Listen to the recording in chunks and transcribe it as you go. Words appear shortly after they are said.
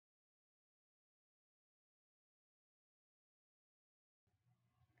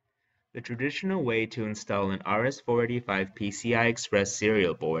The traditional way to install an RS485 PCI Express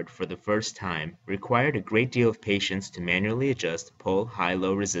serial board for the first time required a great deal of patience to manually adjust pole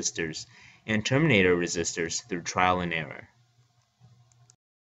high-low resistors and terminator resistors through trial and error.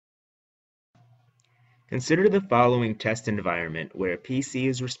 Consider the following test environment where a PC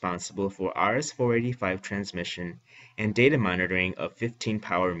is responsible for RS485 transmission and data monitoring of 15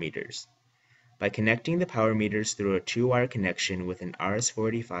 power meters. By connecting the power meters through a 2-wire connection with an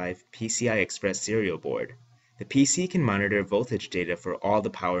RS485 PCI Express serial board, the PC can monitor voltage data for all the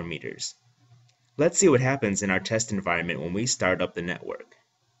power meters. Let's see what happens in our test environment when we start up the network.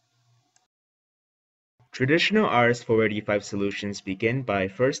 Traditional RS485 solutions begin by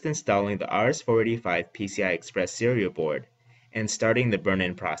first installing the RS485 PCI Express serial board and starting the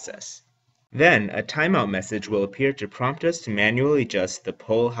burn-in process. Then, a timeout message will appear to prompt us to manually adjust the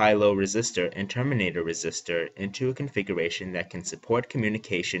pole high-low resistor and terminator resistor into a configuration that can support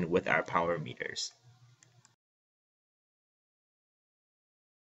communication with our power meters.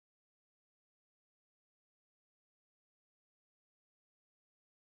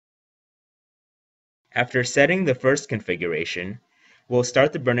 After setting the first configuration, we'll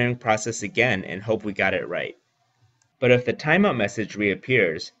start the burn-in process again and hope we got it right. But if the timeout message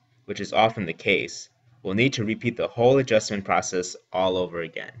reappears, which is often the case, we'll need to repeat the whole adjustment process all over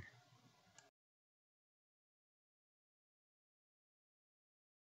again.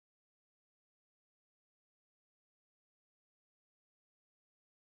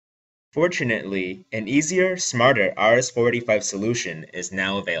 Fortunately, an easier, smarter RS485 solution is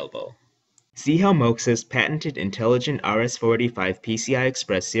now available. See how Moxa's patented intelligent RS485 PCI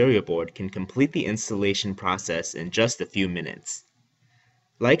Express serial board can complete the installation process in just a few minutes.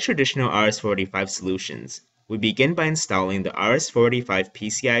 Like traditional RS485 solutions, we begin by installing the RS485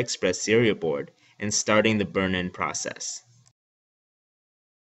 PCI Express serial board and starting the burn-in process.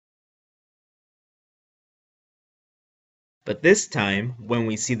 But this time, when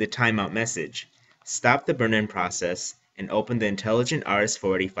we see the timeout message, stop the burn-in process and open the intelligent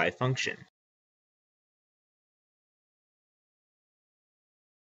RS485 function.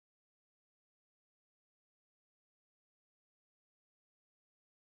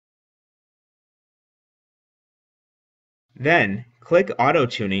 Then, click Auto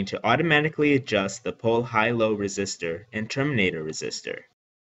Tuning to automatically adjust the pole high-low resistor and terminator resistor.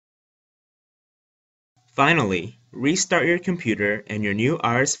 Finally, restart your computer and your new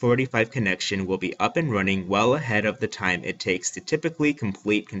RS485 connection will be up and running well ahead of the time it takes to typically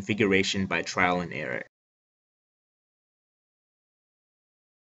complete configuration by trial and error.